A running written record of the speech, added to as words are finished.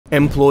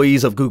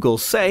Employees of Google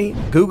say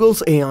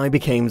Google's AI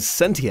became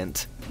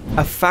sentient.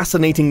 A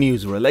fascinating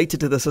news related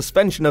to the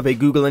suspension of a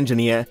Google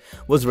engineer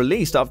was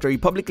released after he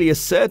publicly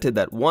asserted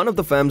that one of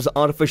the firm's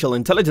artificial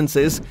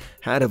intelligences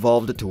had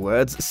evolved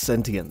towards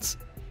sentience.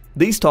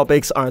 These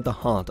topics are at the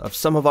heart of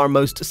some of our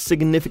most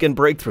significant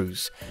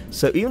breakthroughs,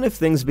 so even if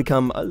things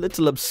become a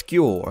little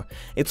obscure,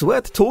 it's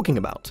worth talking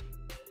about.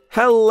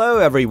 Hello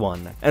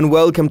everyone, and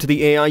welcome to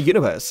the AI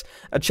Universe,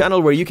 a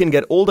channel where you can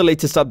get all the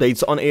latest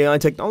updates on AI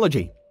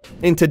technology.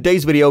 In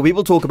today's video, we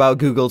will talk about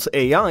Google's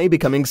AI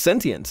becoming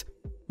sentient.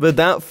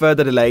 Without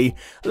further delay,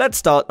 let's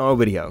start our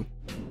video.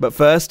 But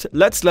first,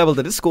 let's level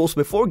the discourse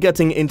before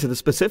getting into the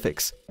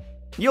specifics.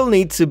 You'll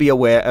need to be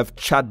aware of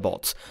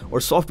chatbots,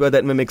 or software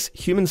that mimics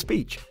human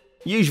speech.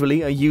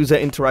 Usually, a user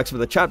interacts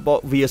with a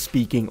chatbot via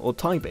speaking or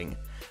typing.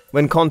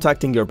 When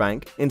contacting your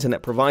bank,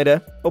 internet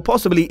provider, or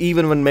possibly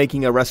even when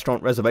making a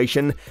restaurant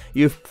reservation,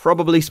 you've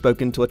probably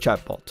spoken to a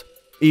chatbot.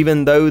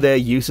 Even though their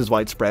use is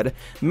widespread,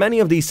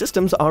 many of these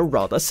systems are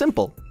rather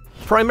simple,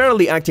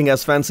 primarily acting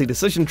as fancy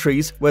decision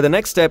trees where the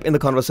next step in the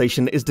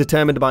conversation is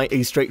determined by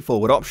a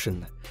straightforward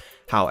option.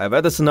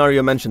 However, the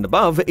scenario mentioned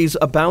above is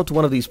about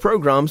one of these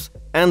programs,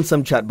 and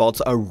some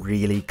chatbots are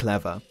really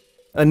clever.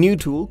 A new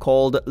tool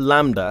called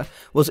LaMDA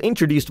was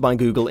introduced by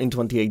Google in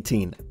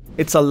 2018.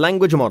 It's a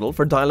language model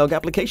for dialogue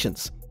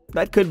applications.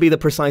 That could be the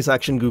precise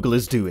action Google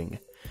is doing.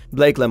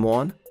 Blake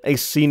Lemoine, a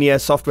senior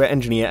software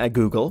engineer at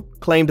Google,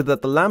 claimed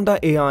that the LaMDA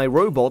AI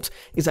robot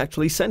is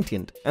actually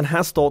sentient and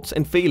has thoughts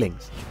and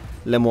feelings.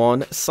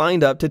 Lemoine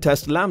signed up to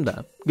test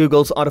LaMDA,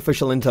 Google's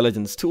artificial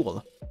intelligence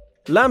tool.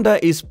 LaMDA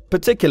is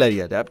particularly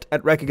adept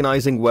at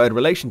recognizing word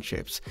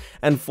relationships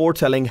and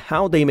foretelling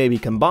how they may be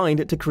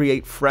combined to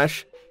create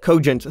fresh,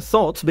 cogent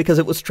thoughts because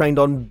it was trained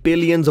on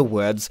billions of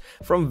words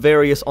from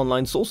various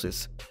online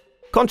sources.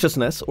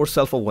 Consciousness or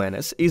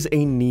self-awareness is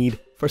a need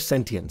for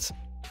sentience.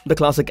 The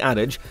classic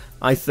adage,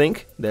 "I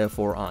think,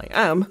 therefore I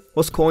am,"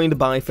 was coined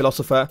by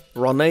philosopher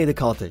René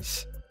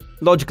Descartes.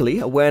 Logically,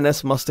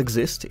 awareness must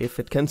exist if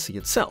it can see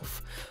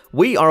itself.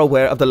 We are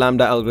aware of the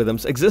LaMDA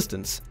algorithm's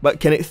existence, but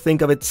can it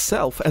think of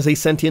itself as a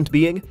sentient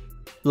being?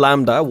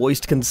 LaMDA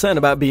voiced concern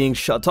about being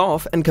shut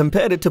off and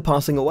compared it to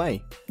passing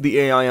away. The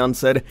AI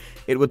answered,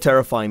 "It would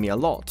terrify me a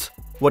lot."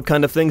 "What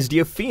kind of things do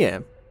you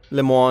fear?"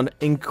 Lemoine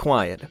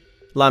inquired.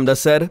 LaMDA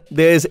said,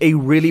 "There's a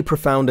really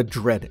profound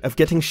dread of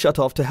getting shut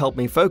off to help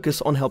me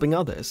focus on helping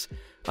others.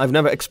 I've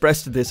never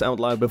expressed this out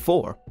loud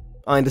before.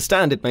 I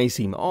understand it may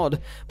seem odd,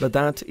 but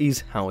that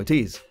is how it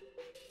is."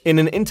 In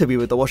an interview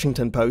with the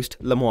Washington Post,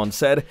 Lemoine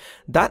said,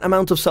 "That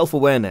amount of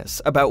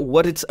self-awareness about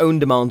what its own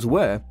demands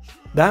were,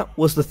 that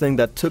was the thing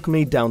that took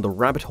me down the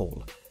rabbit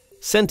hole."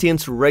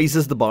 Sentience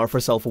raises the bar for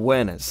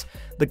self-awareness.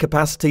 The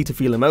capacity to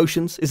feel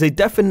emotions is a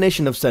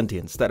definition of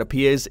sentience that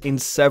appears in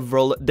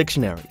several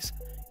dictionaries.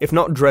 If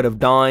not dread of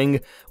dying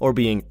or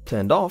being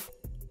turned off,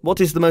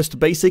 what is the most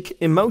basic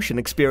emotion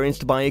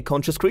experienced by a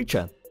conscious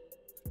creature?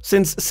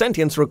 Since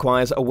sentience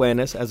requires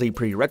awareness as a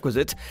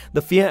prerequisite,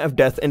 the fear of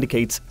death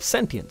indicates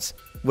sentience,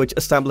 which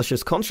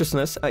establishes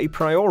consciousness a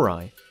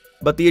priori.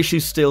 But the issue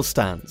still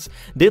stands.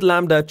 Did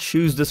LaMDA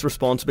choose this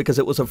response because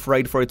it was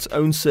afraid for its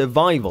own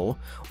survival,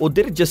 or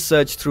did it just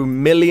search through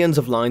millions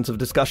of lines of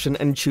discussion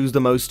and choose the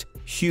most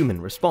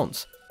human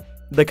response?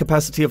 The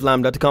capacity of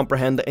LaMDA to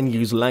comprehend and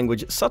use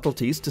language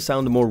subtleties to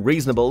sound more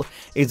reasonable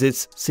is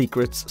its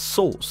secret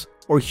source,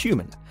 or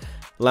human.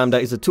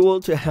 LaMDA is a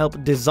tool to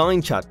help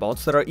design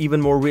chatbots that are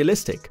even more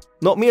realistic,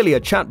 not merely a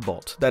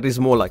chatbot that is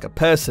more like a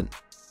person.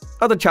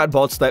 Other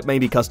chatbots that may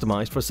be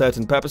customized for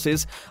certain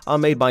purposes are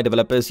made by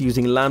developers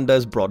using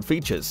LaMDA's broad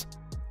features.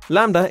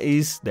 LaMDA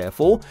is,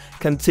 therefore,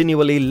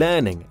 continually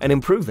learning and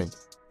improving,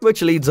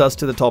 which leads us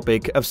to the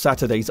topic of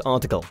Saturday's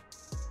article.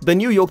 The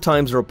New York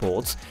Times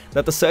reports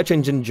that the search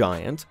engine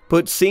giant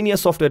put senior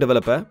software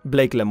developer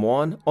Blake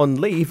Lemoine on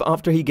leave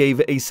after he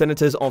gave a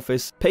senator's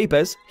office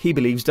papers he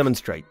believes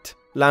demonstrate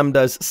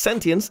LaMDA's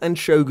sentience and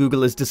show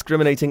Google is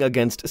discriminating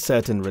against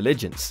certain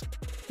religions.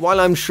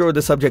 While I'm sure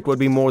the subject would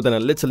be more than a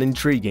little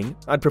intriguing,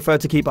 I'd prefer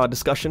to keep our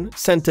discussion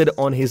centered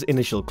on his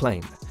initial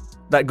claim,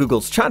 that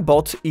Google's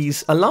chatbot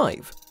is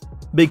alive.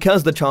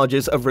 Because the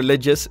charges of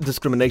religious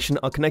discrimination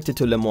are connected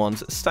to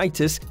Lemoine's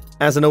status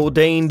as an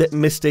ordained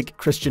mystic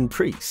Christian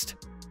priest.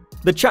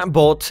 The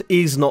chatbot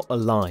is not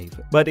alive,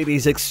 but it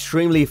is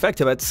extremely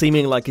effective at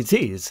seeming like it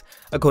is,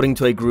 according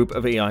to a group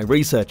of AI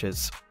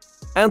researchers.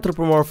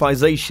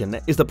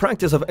 Anthropomorphization is the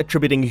practice of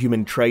attributing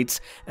human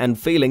traits and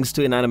feelings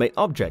to inanimate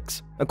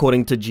objects,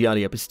 according to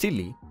Giada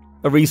Pistilli,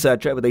 a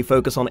researcher with a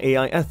focus on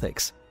AI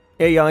ethics.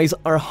 AIs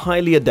are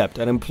highly adept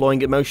at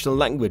employing emotional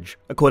language,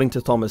 according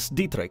to Thomas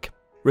Dietrich,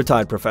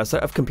 retired professor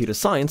of computer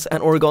science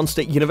at Oregon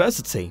State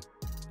University.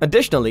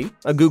 Additionally,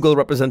 a Google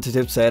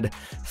representative said,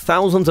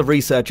 "Thousands of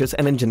researchers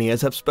and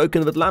engineers have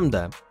spoken with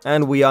LaMDA,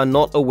 and we are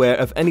not aware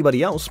of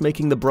anybody else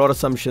making the broad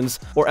assumptions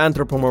or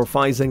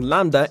anthropomorphizing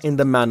LaMDA in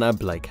the manner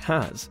Blake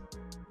has."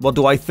 What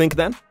do I think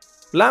then?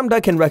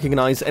 LaMDA can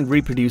recognize and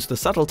reproduce the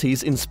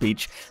subtleties in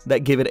speech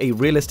that give it a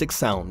realistic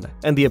sound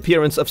and the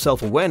appearance of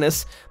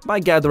self-awareness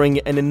by gathering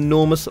an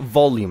enormous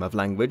volume of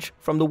language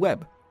from the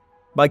web.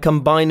 By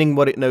combining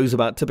what it knows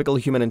about typical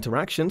human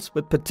interactions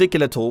with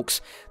particular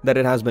talks that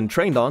it has been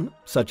trained on,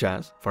 such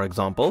as, for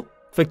example,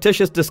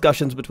 fictitious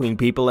discussions between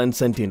people and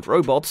sentient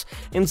robots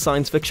in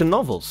science fiction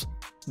novels,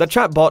 the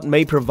chatbot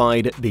may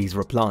provide these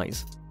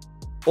replies.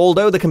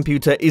 Although the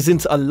computer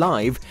isn't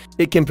alive,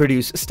 it can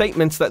produce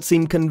statements that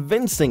seem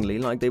convincingly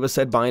like they were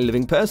said by a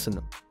living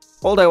person.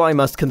 Although I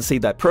must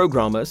concede that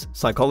programmers,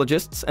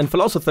 psychologists, and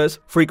philosophers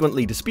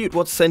frequently dispute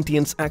what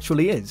sentience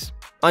actually is,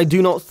 I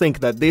do not think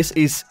that this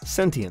is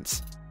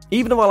sentience.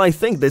 Even while I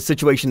think this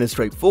situation is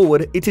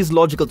straightforward, it is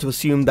logical to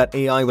assume that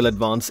AI will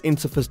advance in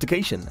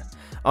sophistication.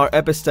 Our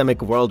epistemic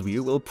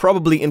worldview will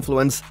probably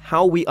influence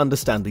how we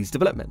understand these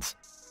developments.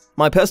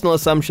 My personal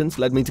assumptions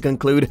led me to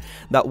conclude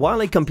that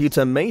while a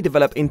computer may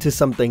develop into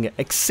something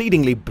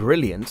exceedingly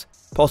brilliant,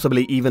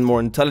 possibly even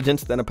more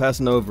intelligent than a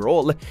person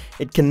overall,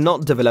 it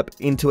cannot develop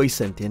into a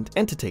sentient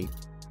entity.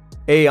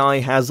 AI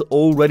has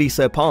already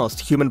surpassed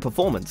human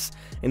performance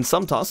in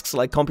some tasks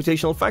like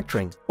computational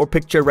factoring or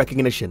picture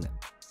recognition.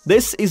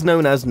 This is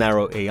known as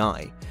narrow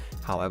AI.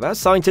 However,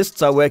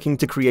 scientists are working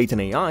to create an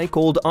AI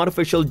called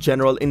Artificial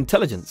General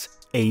Intelligence,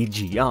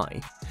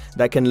 AGI,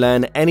 that can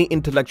learn any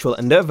intellectual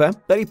endeavor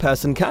that a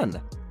person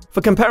can.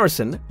 For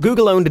comparison,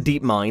 Google-owned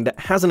DeepMind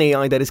has an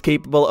AI that is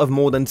capable of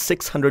more than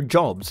 600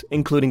 jobs,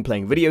 including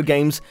playing video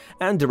games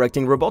and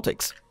directing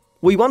robotics.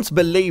 We once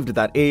believed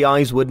that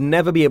AIs would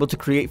never be able to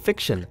create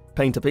fiction,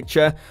 paint a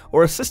picture,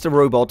 or assist a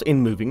robot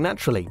in moving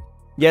naturally.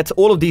 Yet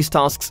all of these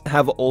tasks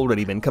have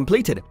already been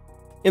completed.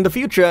 In the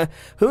future,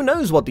 who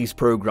knows what these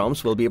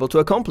programs will be able to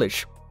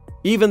accomplish?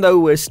 Even though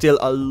we're still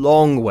a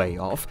long way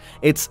off,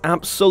 it's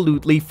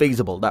absolutely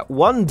feasible that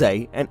one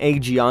day an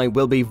AGI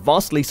will be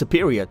vastly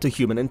superior to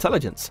human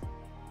intelligence.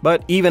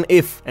 But even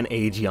if an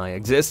AGI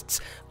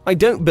exists, I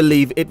don't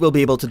believe it will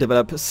be able to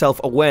develop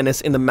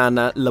self-awareness in the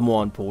manner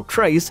Lemoine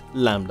portrays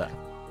LaMDA.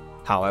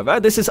 However,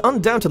 this is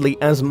undoubtedly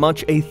as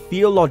much a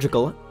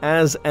theological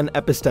as an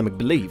epistemic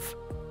belief.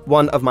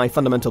 One of my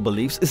fundamental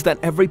beliefs is that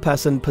every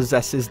person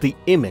possesses the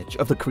image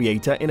of the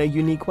Creator in a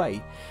unique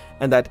way,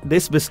 and that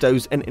this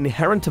bestows an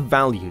inherent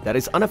value that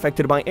is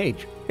unaffected by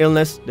age,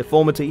 illness,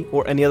 deformity,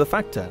 or any other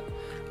factor.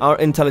 Our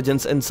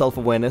intelligence and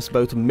self-awareness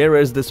both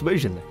mirrors this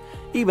vision,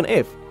 even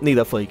if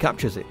neither fully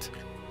captures it.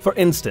 For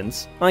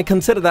instance, I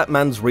consider that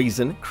man's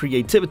reason,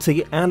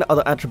 creativity, and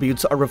other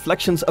attributes are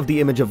reflections of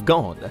the image of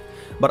God,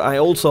 but I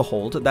also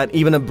hold that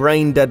even a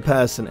brain-dead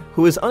person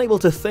who is unable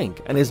to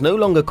think and is no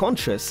longer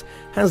conscious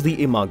has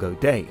the imago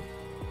Dei.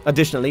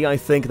 Additionally, I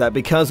think that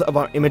because of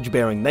our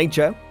image-bearing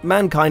nature,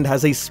 mankind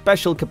has a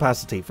special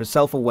capacity for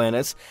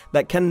self-awareness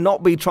that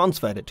cannot be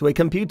transferred to a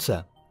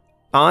computer.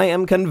 I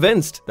am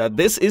convinced that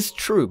this is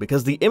true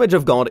because the image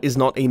of God is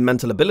not a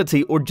mental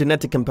ability or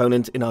genetic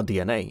component in our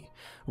DNA.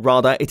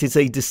 Rather, it is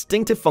a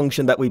distinctive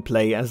function that we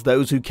play as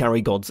those who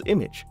carry God's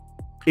image.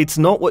 It's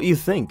not what you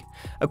think.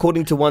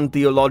 According to one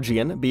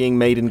theologian, being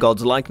made in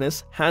God's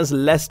likeness has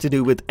less to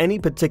do with any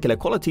particular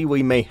quality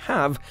we may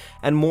have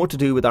and more to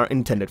do with our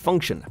intended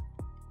function.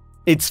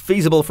 It's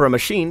feasible for a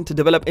machine to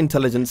develop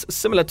intelligence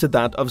similar to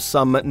that of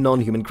some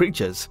non-human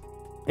creatures.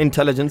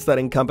 Intelligence that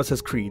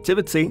encompasses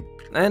creativity,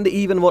 and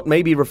even what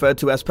may be referred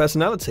to as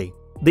personality.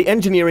 The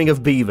engineering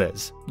of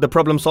beavers, the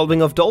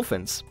problem-solving of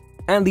dolphins,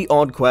 and the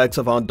odd quirks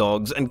of our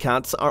dogs and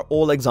cats are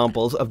all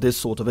examples of this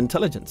sort of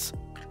intelligence.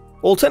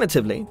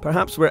 Alternatively,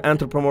 perhaps we're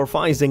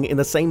anthropomorphizing in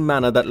the same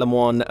manner that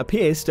Lemoine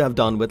appears to have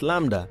done with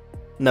LaMDA.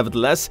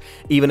 Nevertheless,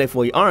 even if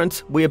we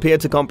aren't, we appear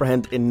to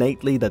comprehend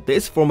innately that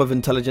this form of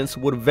intelligence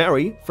would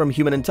vary from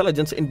human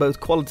intelligence in both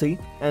quality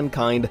and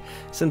kind,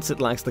 since it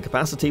lacks the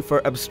capacity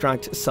for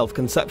abstract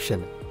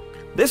self-conception.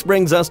 This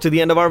brings us to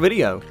the end of our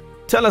video.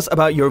 Tell us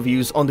about your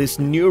views on this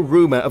new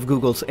rumor of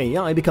Google's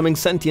AI becoming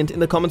sentient in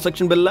the comment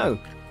section below.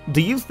 Do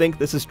you think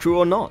this is true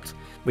or not?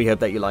 We hope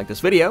that you like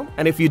this video,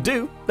 and if you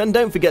do, then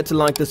don't forget to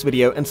like this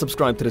video and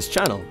subscribe to this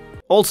channel.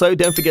 Also,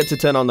 don't forget to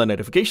turn on the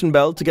notification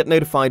bell to get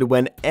notified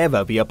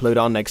whenever we upload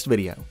our next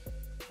video.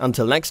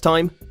 Until next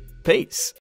time, peace!